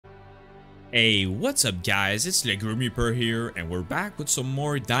Hey, what's up guys, it's Juniper here, and we're back with some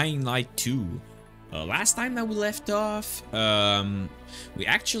more Dying Light 2. Last time that we left off, we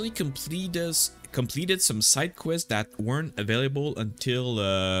actually completed some side quests that weren't available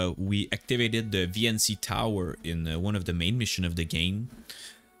until we activated the VNC tower in one of the main missions of the game.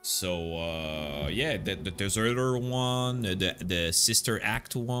 So yeah, the Deserter one, the Sister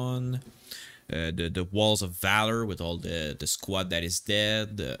Act one, the Walls of Valor with all the squad that is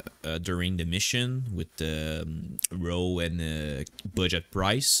dead during the mission with Rowe and Budget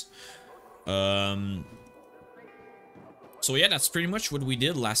Price. So yeah, that's pretty much what we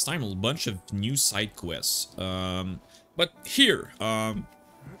did last time. A bunch of new side quests. But here,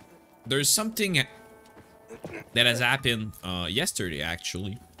 there's something that has happened yesterday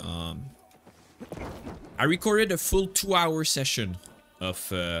actually. I recorded a full 2-hour session of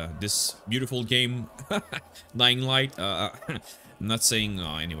this beautiful game, Dying Light. I'm not saying,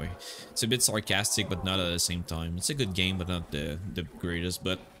 anyway, it's a bit sarcastic, but not at the same time. It's a good game, but not the greatest.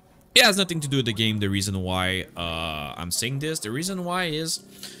 But it has nothing to do with the game. The reason why I'm saying this, the reason why is,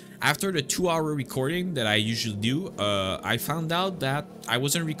 after the 2-hour recording that I usually do, I found out that I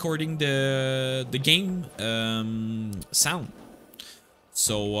wasn't recording the game sound.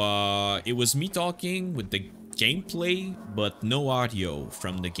 So it was me talking with the gameplay, but no audio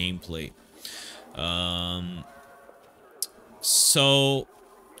from the gameplay. So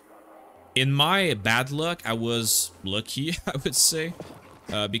in my bad luck, I was lucky, I would say,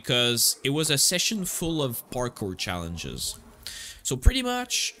 because it was a session full of parkour challenges. So pretty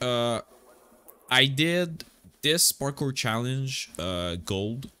much, I did this parkour challenge,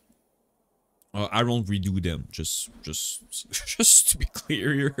 gold. I don't redo them, just to be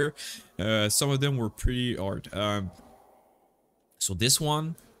clear here. Some of them were pretty hard. So this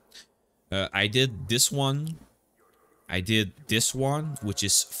one, I did this one. I did this one, which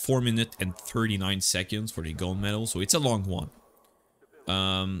is 4 minutes and 39 seconds for the gold medal. So it's a long one.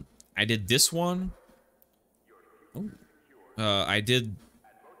 I did this one. I did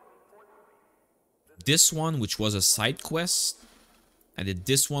this one, which was a side quest. I did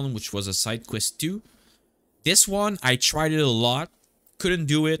this one, which was a side quest too. This one, I tried it a lot. Couldn't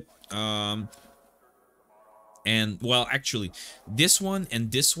do it. And, well, actually, this one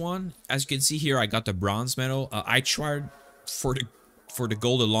and this one, as you can see here, I got the bronze medal. I tried for the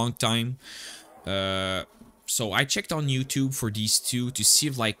gold a long time. So I checked on YouTube for these two to see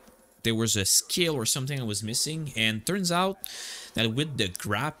if, like, there was a skill or something I was missing. And turns out that with the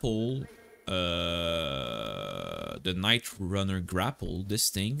grapple, the Night Runner grapple,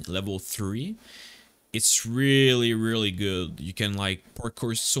 this thing, level 3, it's really good. You can like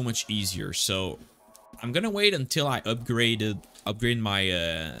parkour so much easier. So I'm gonna wait until I upgrade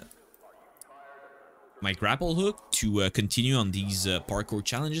my my grapple hook to continue on these parkour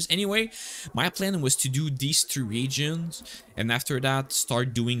challenges. Anyway, my plan was to do these 2 regions, and after that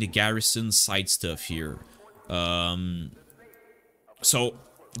start doing the garrison side stuff here. So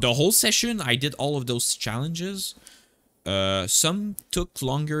the whole session, I did all of those challenges. Some took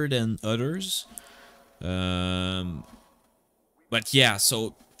longer than others. But yeah,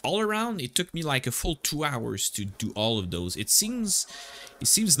 so all around, it took me like a full 2 hours to do all of those. It seems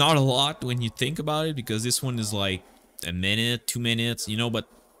not a lot when you think about it, because this one is like a minute, 2 minutes, you know, but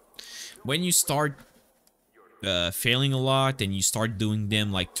when you start failing a lot and you start doing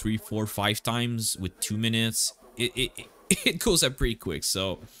them like 3, 4, 5 times with 2 minutes, it goes up pretty quick.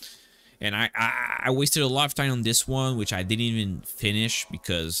 So, and I wasted a lot of time on this one, which I didn't even finish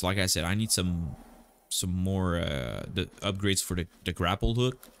because, like I said, I need some more the upgrades for the grapple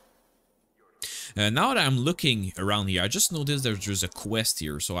hook. Now that I'm looking around here, I just noticed there's a quest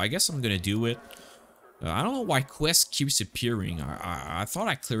here, so I guess I'm gonna do it. I don't know why quest keeps appearing. I thought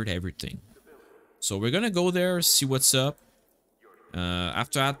I cleared everything, so we're gonna go there, see what's up.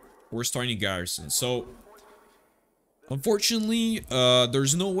 After that, we're starting garrison. So unfortunately,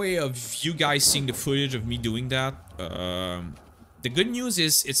 there's no way of you guys seeing the footage of me doing that. The good news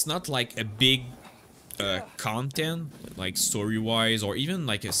is it's not like a big content, like story-wise, or even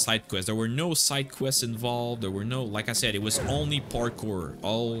like a side quest. There were no side quests involved. There were no, like I said, it was only parkour,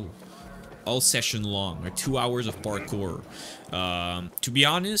 all session long, or 2 hours of parkour. To be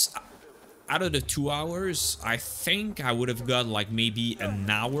honest, out of the 2 hours, I think I would have got like maybe an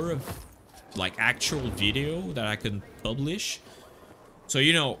hour of like actual video that I can publish. So,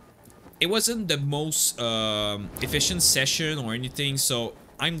 you know, it wasn't the most efficient session or anything, so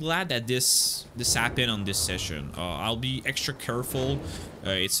I'm glad that this happened on this session. I'll be extra careful.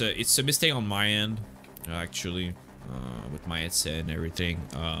 It's a mistake on my end, actually, with my headset and everything.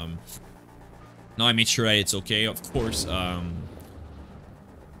 No, I made sure that it's okay, of course.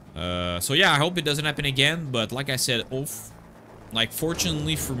 So yeah, I hope it doesn't happen again. But like I said, like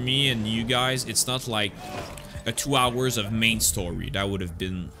fortunately for me and you guys, it's not like a 2 hours of main story. That would have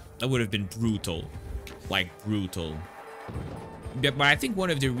been brutal, like brutal. But I think one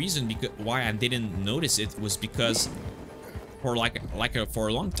of the reasons why I didn't notice it was because for for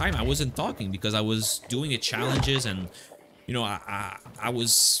a long time I wasn't talking because I was doing the challenges, and you know I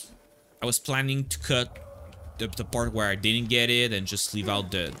was planning to cut the part where I didn't get it and just leave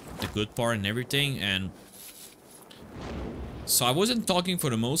out the good part and everything, and so I wasn't talking for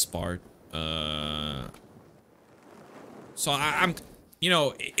the most part. So I'm you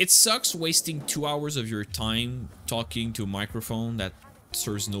know, it sucks wasting 2 hours of your time talking to a microphone that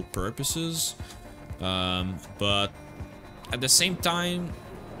serves no purposes. But at the same time,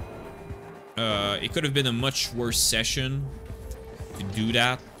 it could have been a much worse session to do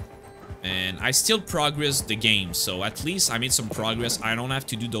that. And I still progressed the game, so at least I made some progress. I don't have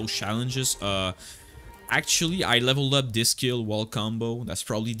to do those challenges. Actually, I leveled up this skill wall combo. That's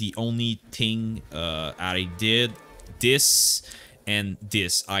probably the only thing I did. This and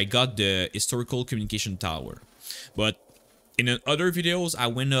this. I got the historical communication tower. But in other videos, I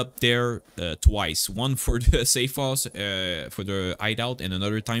went up there twice. One for the safe house, for the hideout, and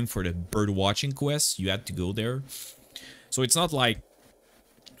another time for the bird watching quest. You had to go there. So it's not like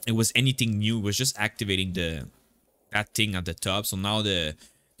it was anything new. It was just activating that thing at the top. So now the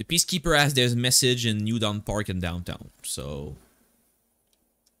Peacekeeper has their message in New Dawn Park and downtown. So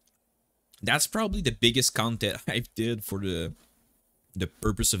that's probably the biggest content I did for the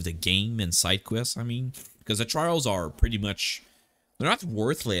purpose of the game and side quests. I mean, because the trials are pretty much, they're not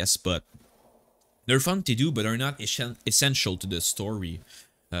worthless, but they're fun to do, but they're not essential to the story.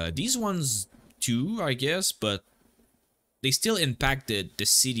 These ones too, I guess, but they still impacted the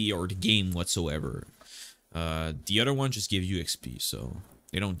city or the game whatsoever. The other one just give you XP, so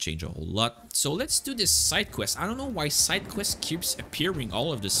they don't change a whole lot. So let's do this side quest. I don't know why side quest keeps appearing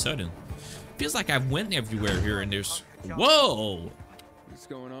all of a sudden. Feels like I've went everywhere here and there's... Whoa! What's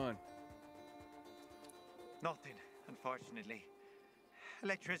going on? Nothing, unfortunately.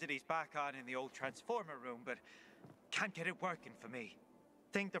 Electricity's back on in the old transformer room, but can't get it working for me.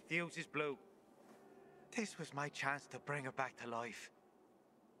 Think the fuse is blue. This was my chance to bring her back to life.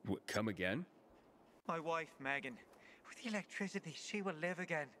 What, come again? My wife, Megan. With the electricity, she will live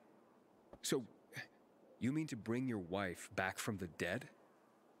again. So, you mean to bring your wife back from the dead?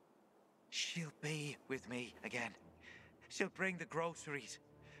 She'll be with me again. She'll bring the groceries.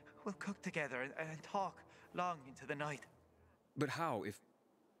 We'll cook together and talk long into the night. But how, if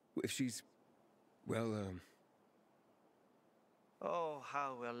she's... well, Oh,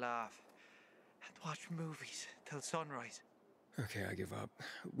 how we'll laugh. And watch movies till sunrise. Okay, I give up.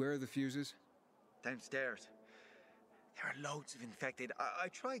 Where are the fuses? Downstairs. There are loads of infected. I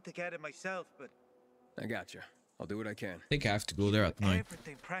tried to get it myself, but... I gotcha. I'll do what I can. I think I have to go there at night.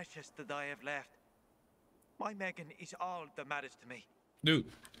 Everything precious that I have left. My Megan is all that matters to me. Dude.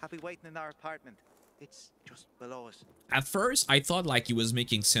 I'll be waiting in our apartment. It's just below us. At first, I thought like it was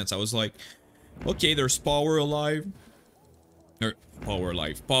making sense. I was like, okay, there's power alive. Or power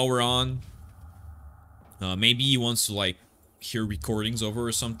alive. Power on. Maybe he wants to like hear recordings over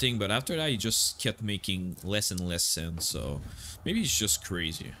or something, but after that he just kept making less and less sense, so maybe he's just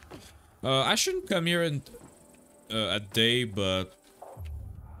crazy. I shouldn't come here and at day, but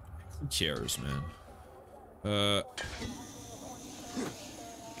who cares, man?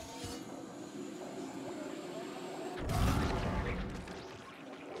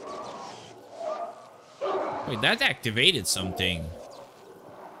 Wait, that activated something.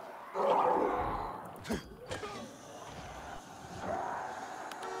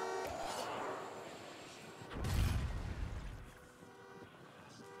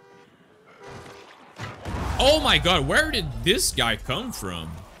 Oh my god, where did this guy come from?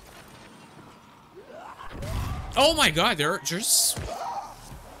 Oh my god, they're just...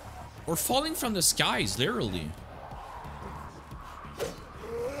 we're falling from the skies, literally.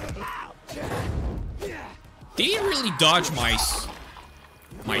 Did he really dodge my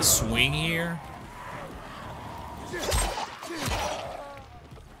swing here?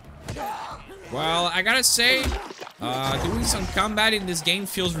 Well, I gotta say, doing some combat in this game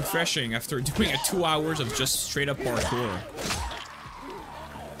feels refreshing after doing 2 hours of just straight up parkour.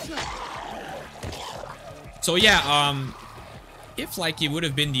 So yeah, if like it would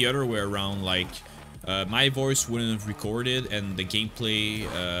have been the other way around, like my voice wouldn't have recorded and the gameplay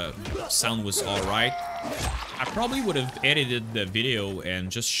sound was alright, I probably would have edited the video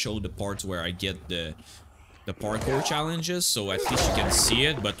and just showed the parts where I get the the parkour challenges, so at least you can see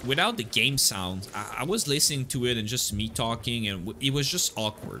it. But without the game sound, I was listening to it and just me talking, and it was just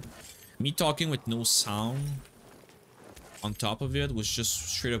awkward. Me talking with no sound on top of it was just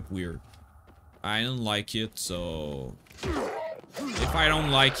straight up weird. I didn't like it, so if I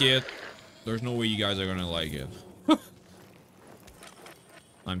don't like it, there's no way you guys are gonna like it.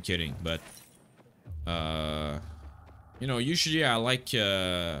 I'm kidding, but you know, usually I like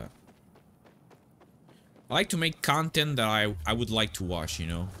to make content that I would like to watch, you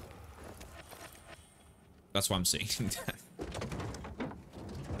know. That's why I'm saying that.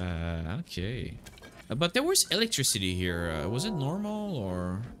 Okay. But there was electricity here. Was it normal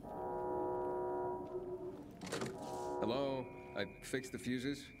or? Hello? I fixed the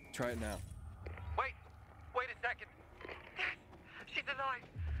fuses. Try it now. Wait a second. Yes, she's alive.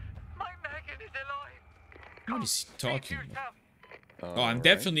 My Megan is alive. What is he talking about? All Oh, I'm right.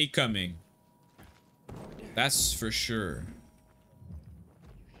 definitely coming. That's for sure.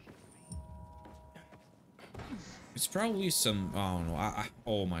 It's probably some, I don't know.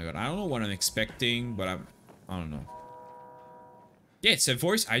 Oh my god, I don't know what I'm expecting, but I don't know. Yeah, it's a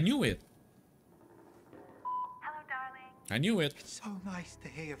voice. I knew it. Hello, darling. I knew it. It's so nice to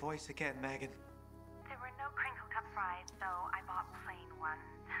hear your voice again, Megan. There were no crinkle cut fries, so I bought plain ones.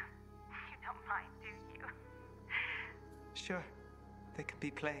 You don't mind, do you? Sure, they can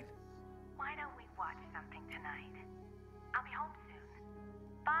be plain. Why don't we watch something tonight? I'll be home soon.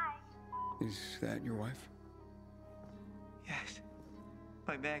 Bye. Is that your wife? Yes,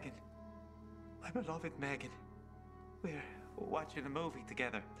 my Megan. My beloved Megan. We're watching a movie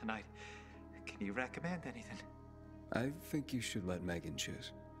together tonight. Can you recommend anything? I think you should let Megan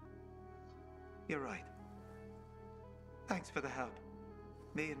choose. You're right. Thanks for the help.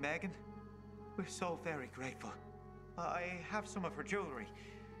 Me and Megan, we're so very grateful. I have some of her jewelry.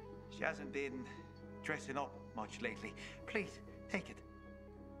 She hasn't been dressing up much lately. Please, take it.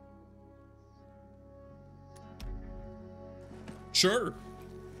 Sure.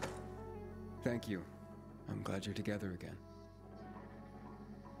 Thank you. I'm glad you're together again.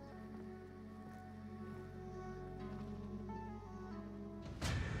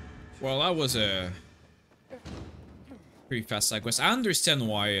 Well, that was a pretty fast side quest. I understand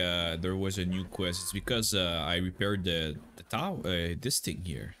why there was a new quest. It's because I repaired the tower, this thing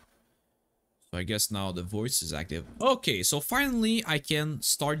here. So I guess now the voice is active. Okay, so finally I can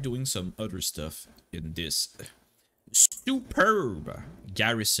start doing some other stuff in this superb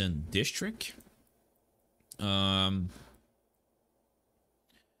garrison district. Yeah,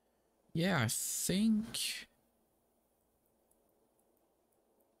 I think.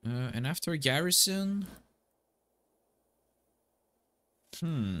 And after garrison, it's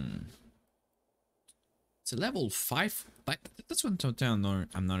a level 5. Like that's what I'm not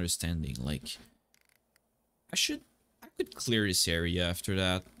understanding. Like, I could clear this area after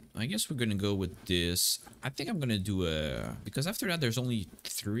that. I guess we're gonna go with this. I think I'm gonna do because after that there's only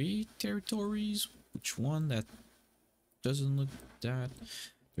 3 territories. Which one that doesn't look that?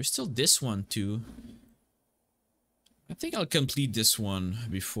 There's still this one too. I think I'll complete this one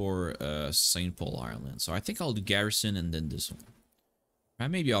before St. Paul Island. So I think I'll do garrison and then this one. I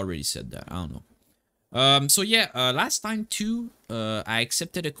maybe already said that. I don't know. So yeah, last time too, I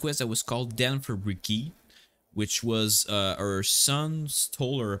accepted a quest that was called Den for Brigitte, which was her son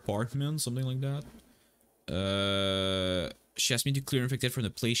stole her apartment, something like that. She asked me to clear infected from the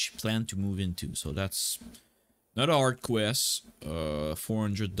place she planned to move into. So that's not a hard quest.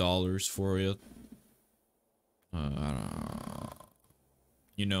 $400 for it.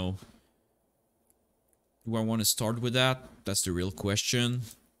 You know, do I want to start with that? That's the real question.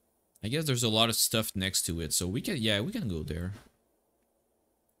 I guess there's a lot of stuff next to it, so we can, yeah, we can go there.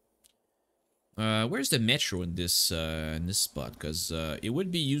 Where's the metro in this spot? Because it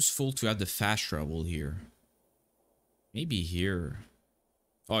would be useful to have the fast travel here. Maybe here.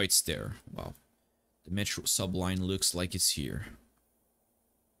 Oh, it's there. Wow. The metro subline looks like it's here.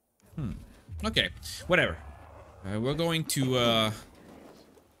 Okay, whatever. We're going to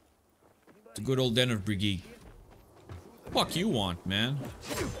the good old Den of Brigitte. Fuck you want, man?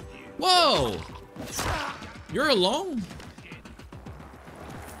 Whoa! You're alone?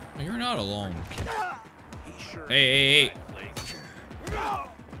 No, you're not alone. Hey, hey, hey. Come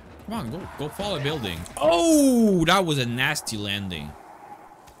on, go fall a building. Oh, that was a nasty landing.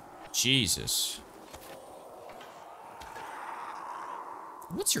 Jesus.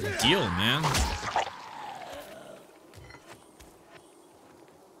 What's your deal, man?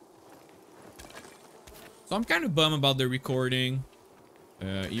 So I'm kind of bummed about the recording.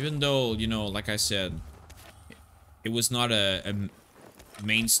 Even though, you know, like I said, it was not a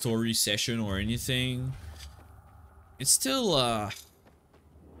main story session or anything. it's still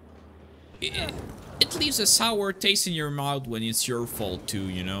it leaves a sour taste in your mouth when it's your fault too,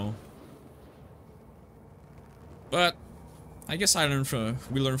 you know. But I guess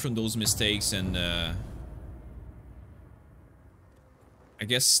we learn from those mistakes, and I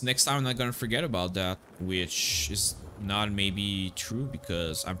guess next time I'm not gonna forget about that, which is not maybe true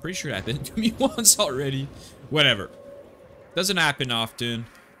because I'm pretty sure it happened to me once already. Whatever. Doesn't happen often.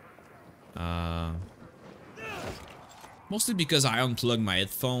 Mostly because I unplugged my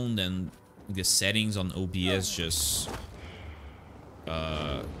headphone and the settings on OBS just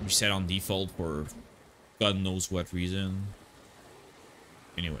reset on default for God knows what reason.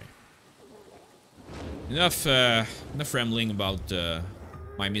 Anyway. Enough rambling about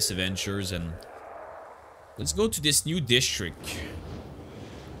my misadventures, and let's go to this new district.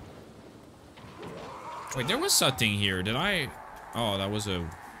 Wait, there was something here. Did I? Oh, that was a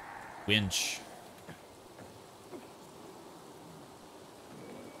winch.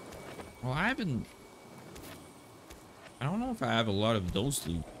 Well, I don't know if I have a lot of those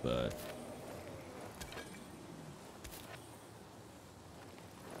loot, but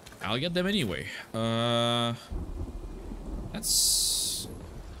I'll get them anyway. That's...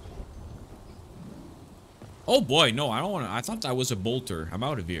 Oh boy, no, I don't want to. I thought that was a bolter. I'm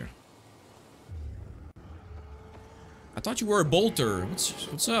out of here. I thought you were a bolter.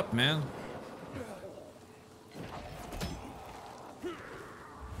 What's up, man?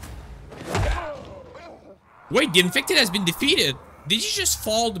 Wait, the infected has been defeated. Did you just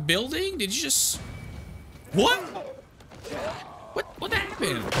fall the building? Did you just... What? What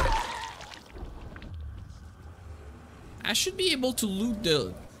happened? I should be able to loot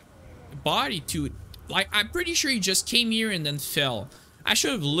the body to it. Like, I'm pretty sure he just came here and then fell. I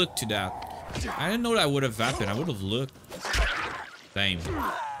should have looked to that. I didn't know that would have happened. I would have looked. Damn.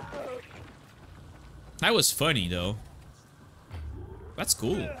 That was funny, though. That's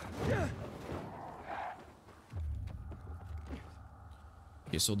cool.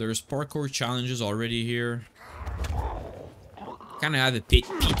 Okay, so there's parkour challenges already here. Kind of have a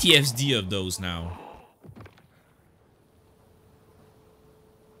PTSD of those now.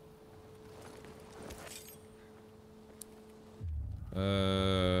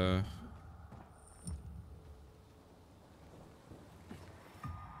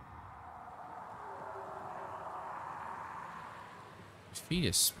 Defeat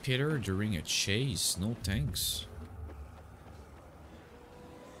a spitter during a chase. No thanks.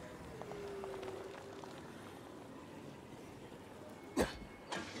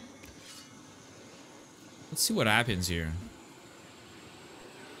 Let's see what happens here.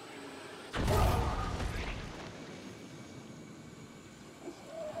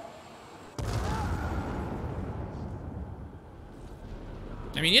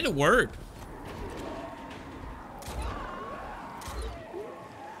 I mean, it'll work.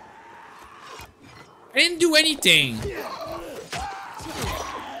 I didn't do anything.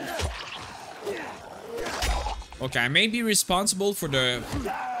 Okay, I may be responsible for the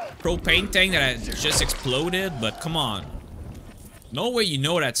propane tank that just exploded, but come on. No way you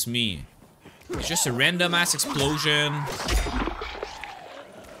know that's me. It's just a random ass explosion.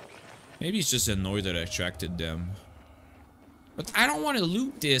 Maybe it's just annoyed that I attracted them. But I don't want to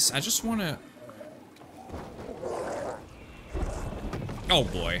loot this. I just want to... Oh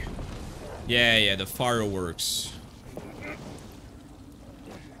boy. Yeah, the fireworks.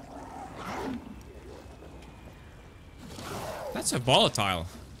 That's a volatile.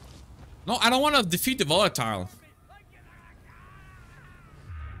 No, I don't want to defeat the volatile.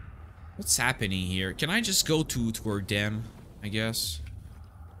 What's happening here? Can I just go toward them, I guess?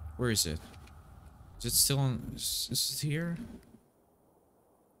 Where is it? Is it still on? Is it here?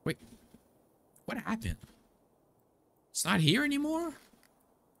 Wait. What happened? It's not here anymore?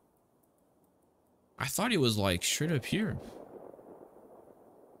 I thought it was like straight up here.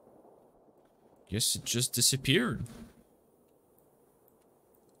 Guess it just disappeared.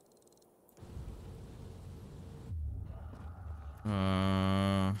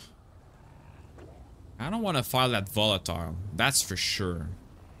 I don't want to file that volatile. That's for sure.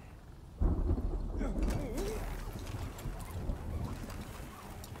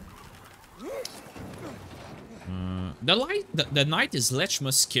 The knight is much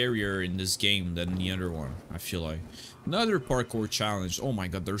scarier in this game than the other one, I feel like. Another parkour challenge. Oh my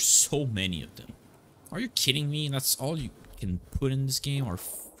god, there's so many of them. Are you kidding me? That's all you can put in this game are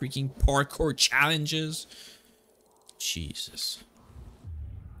freaking parkour challenges? Jesus.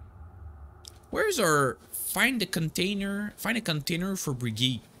 Where's our find a container for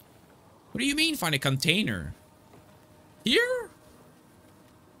Brigitte? What do you mean find a container? Here?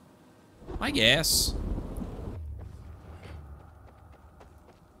 I guess.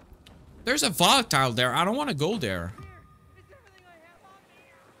 There's a volatile there. I don't want to go there.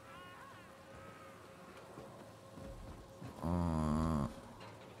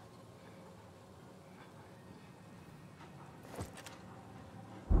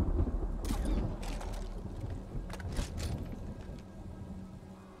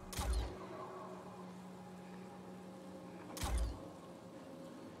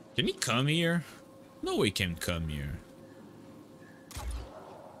 Can he come here? No, he can come here.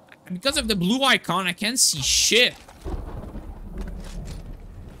 Because of the blue icon, I can't see shit.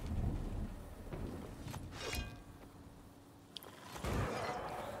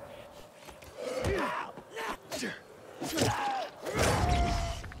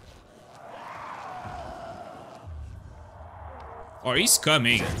 Oh, he's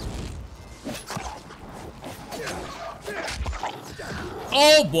coming.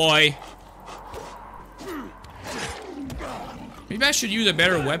 Oh boy. Maybe I should use a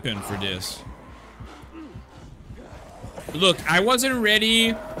better weapon for this. Look, I wasn't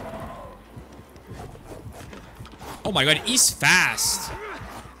ready. Oh my god, he's fast.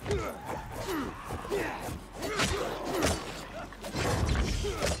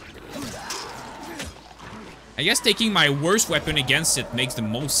 I guess taking my worst weapon against it makes the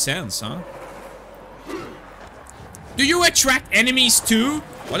most sense, huh? Do you attract enemies too?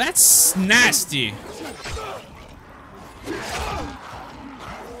 Well, that's nasty.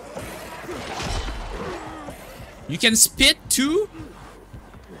 You can spit too?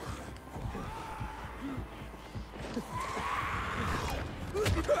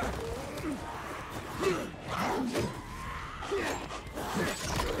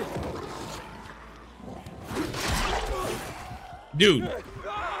 Dude.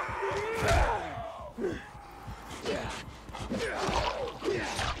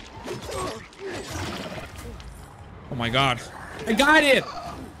 Oh my god. I got it!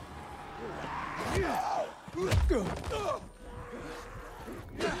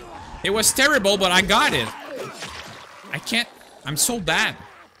 It was terrible, but I got it. I can't... I'm so bad.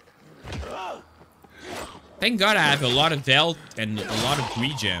 Thank god I have a lot of health and a lot of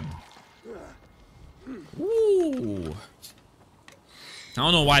regen. Ooh. I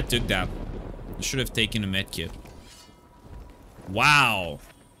don't know why I took that. I should have taken a medkit. Wow.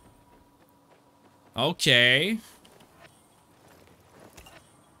 Okay.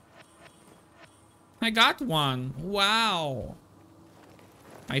 I got one. Wow.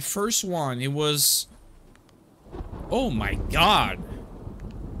 My first one. It was... Oh my god.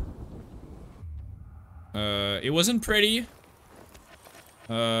 It wasn't pretty.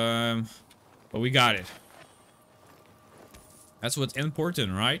 But we got it. That's what's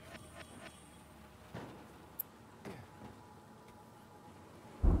important, right?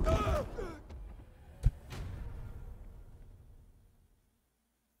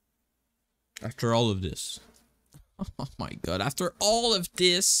 After all of this. Oh my god, after all of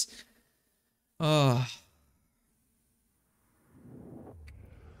this. I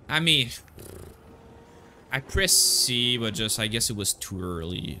mean, I pressed C, but just, I guess it was too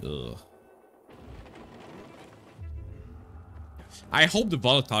early. Ugh. I hope the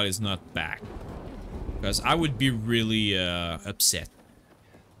volatile is not back. Because I would be really upset.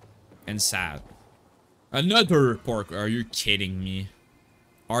 And sad. Another pork. Are you kidding me?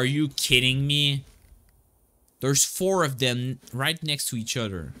 Are you kidding me? There's 4 of them right next to each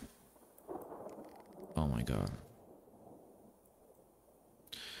other. Oh my god.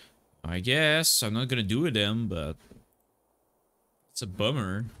 I guess I'm not gonna do with them, but it's a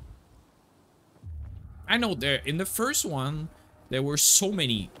bummer. I know there in the first one there were so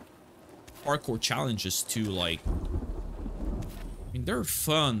many parkour challenges too, like I mean they're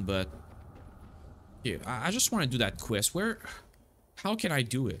fun, but yeah, I just want to do that quest. How can I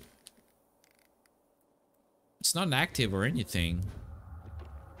do it? It's not active or anything.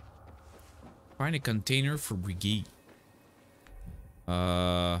 Find a container for Brigitte.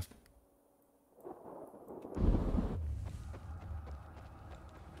 Can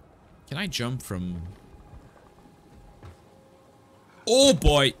I jump from... Oh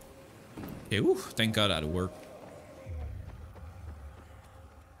boy! Okay, ooh, thank god that worked.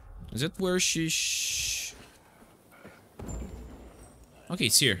 Is it where she... Okay,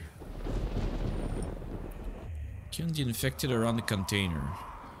 it's here. Kill the infected around the container.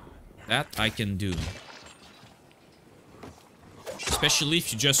 That I can do. Especially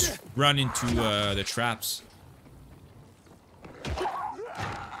if you just run into the traps.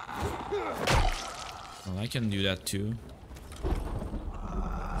 Well, I can do that too.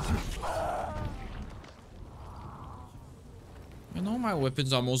 I know my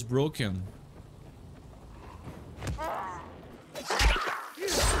weapon's almost broken.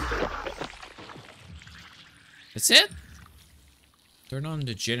 That's it? Turn on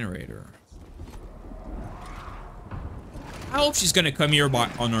the generator. I hope she's gonna come here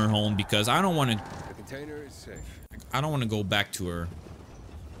on her own because I don't want to. The container is safe. I don't want to go back to her.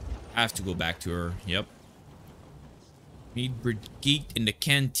 I have to go back to her. Yep. Meet Brigitte in the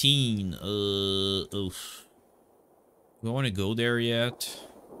canteen. Oof. Do I want to go there yet?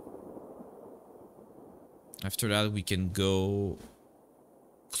 After that, we can go.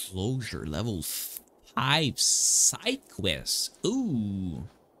 Closure level 5 side quest. Ooh.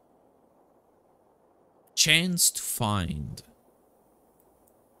 Chance to find.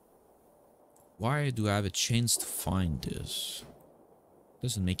 Why do I have a chance to find this?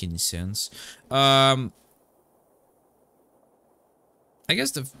 Doesn't make any sense. I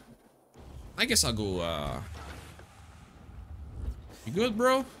guess I'll go. You good,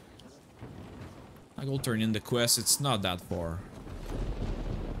 bro? I go turn in the quest. It's not that far.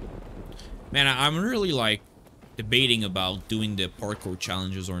 Man, I'm really like debating about doing the parkour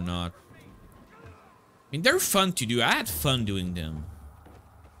challenges or not. I mean, they're fun to do. I had fun doing them.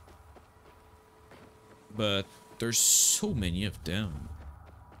 But there's so many of them.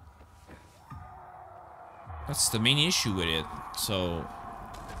 That's the main issue with it. So,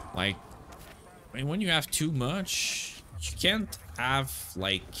 like, I mean, when you have too much, you can't have,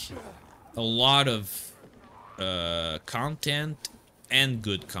 like, a lot of content and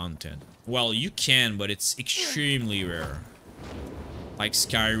good content. Well, you can, but it's extremely rare. Like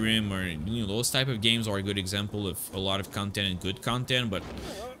Skyrim or, you know, those type of games are a good example of a lot of content and good content, but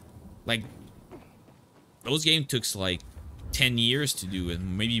like those games took like 10 years to do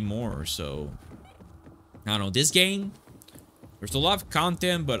and maybe more. So I don't know, this game, there's a lot of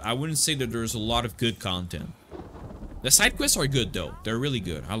content, but I wouldn't say that there's a lot of good content. The side quests are good though. They're really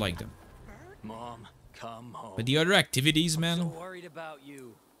good. I like them. Mom, come home. But the other activities, man. I'm so worried about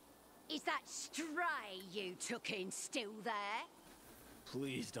you. Is that stray you took in still there?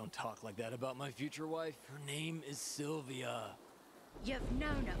 Please don't talk like that about my future wife. Her name is Sylvia. You've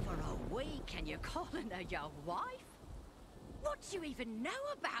known her for a week and you're calling her your wife? What do you even know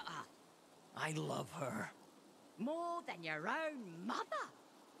about her? I love her. More than your own mother?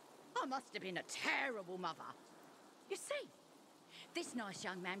 I must have been a terrible mother. You see, this nice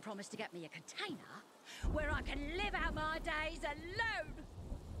young man promised to get me a container where I can live out my days alone.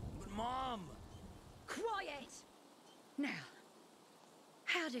 But Mom! Quiet! Now,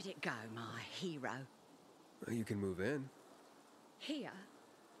 how did it go, my hero? Well, you can move in. Here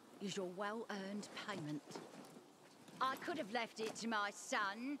is your well-earned payment. I could have left it to my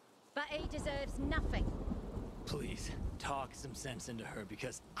son, but he deserves nothing. Please, talk some sense into her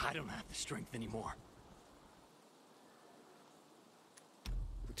because I don't have the strength anymore.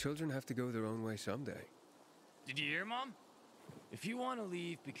 Children have to go their own way someday. Did you hear, Mom? If you want to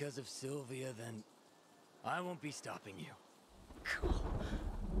leave because of Sylvia, then I won't be stopping you. Cool.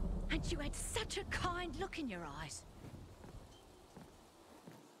 And you had such a kind look in your eyes.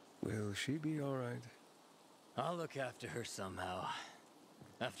 Will she be all right? I'll look after her somehow.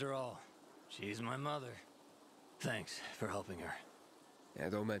 After all, she's my mother. Thanks for helping her. Yeah,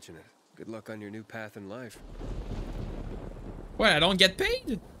 don't mention it. Good luck on your new path in life. What, I don't get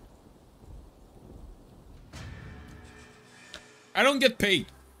paid? I don't get paid.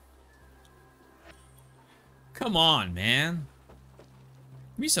 Come on, man.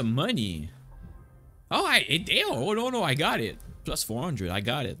 Give me some money. Oh, oh, no, I got it. Plus 400, I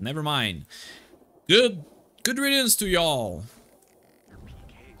got it. Never mind. Good riddance to y'all.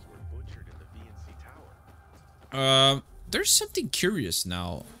 There's something curious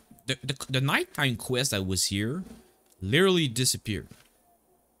now. The nighttime quest that was here literally disappeared.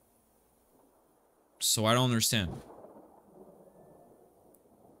 So I don't understand.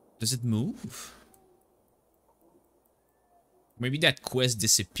 Does it move? Maybe that quest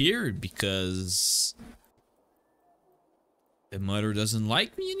disappeared because the mother doesn't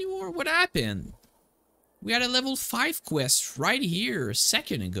like me anymore? What happened? We had a level 5 quest right here a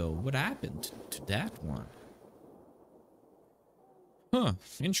second ago. What happened to that one? Huh,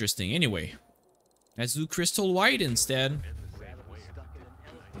 interesting. Anyway, let's do Crystal White instead.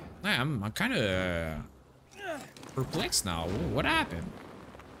 I'm kind of perplexed now. What happened?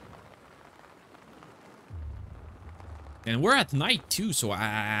 And we're at night too, so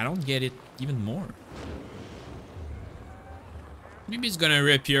I don't get it even more. Maybe it's gonna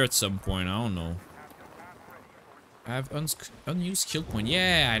reappear at some point. I don't know. I have unused skill point.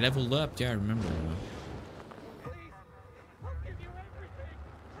 Yeah, I leveled up. Yeah, I remember.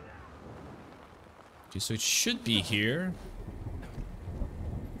 Okay, so it should be here.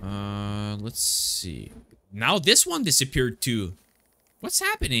 Let's see. Now this one disappeared too. What's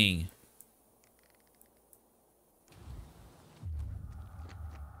happening?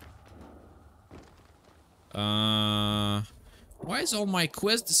 Why is all my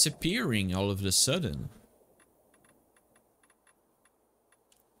quests disappearing all of a sudden?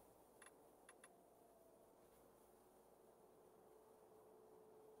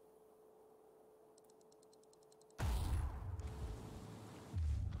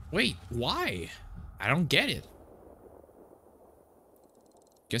 Wait, why? I don't get it.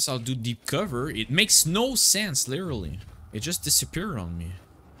 Guess I'll do deep cover. It makes no sense, literally. It just disappeared on me.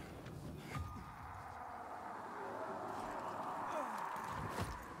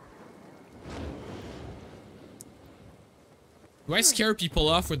 Do I scare people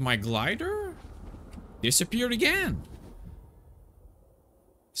off with my glider? Disappeared again.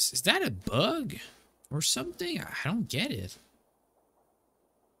 Is that a bug? Or something? I don't get it.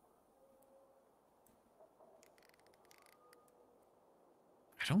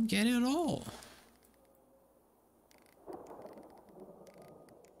 I don't get it at all.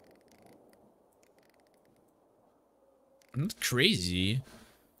 I'm not crazy.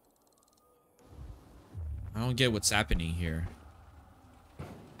 I don't get what's happening here.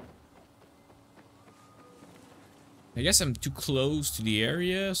 I guess I'm too close to the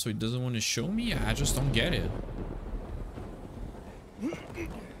area, so it doesn't want to show me. I just don't get it.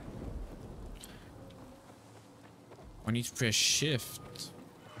 I need to press shift.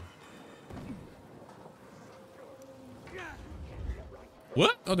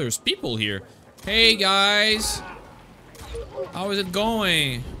 What? Oh, there's people here. Hey, guys. How is it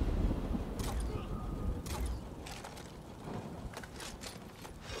going?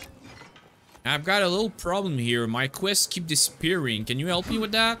 I've got a little problem here. My quests keep disappearing. Can you help me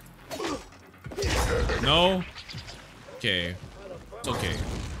with that? No? Okay. It's okay.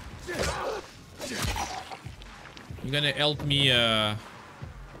 You're gonna help me,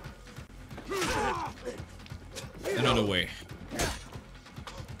 another way.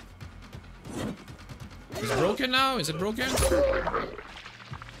 Is it broken now? Is it broken?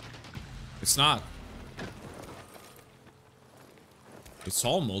 It's not. It's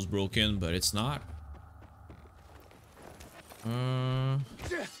almost broken, but it's not.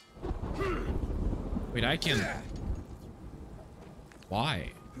 Wait, I can...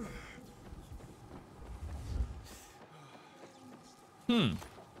 Why?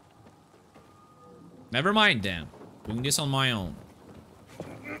 Never mind then. Doing this on my own.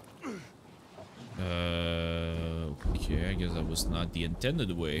 Okay, I guess that was not the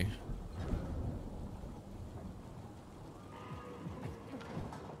intended way.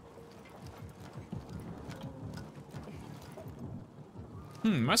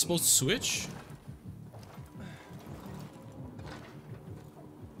 Am I supposed to switch?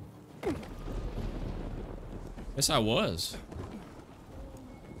 Yes, I was.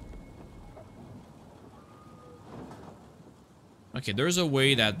 Okay, there's a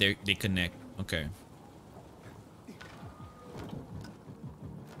way that they connect. Okay.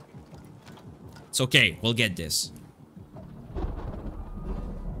 It's okay. We'll get this.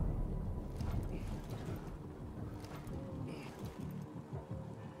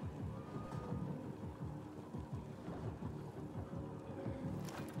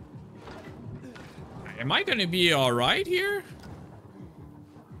 Am I gonna be alright here?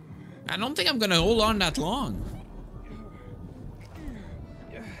 I don't think I'm gonna hold on that long.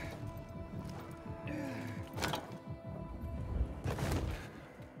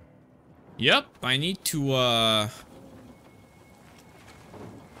 Yep, I need to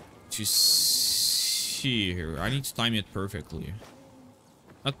see here. I need to time it perfectly.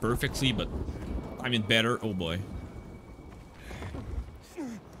 Not perfectly, but time it better. Oh boy.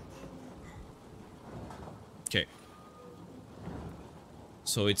 Okay.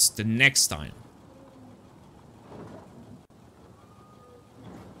 So it's the next time.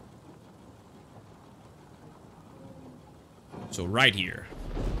 So right here.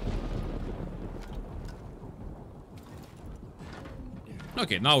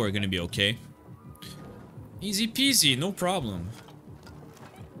 Okay, now we're gonna be okay. Easy peasy, no problem.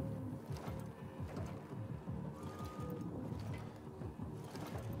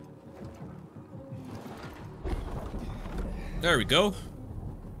 There we go.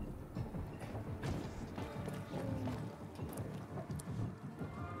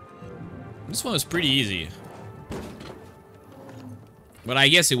 This one was pretty easy. But I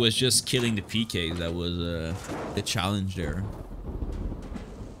guess it was just killing the PKs that was the challenge there.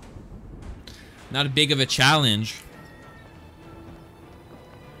 Not a big of a challenge.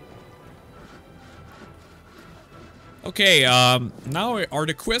 Okay, now are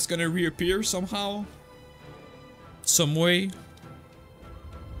the quests gonna reappear somehow? Some way?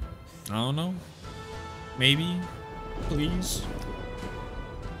 I don't know. Maybe? Please?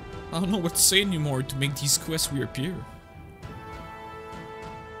 I don't know what to say anymore to make these quests reappear.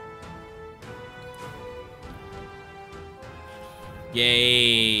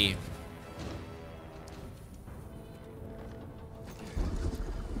 Yay!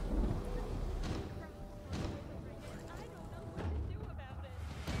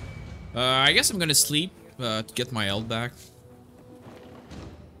 I guess I'm gonna sleep to get my health back.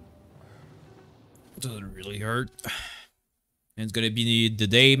 Doesn't really hurt. And it's gonna be the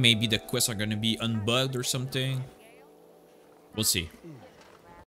day, maybe the quests are gonna be unbugged or something. We'll see.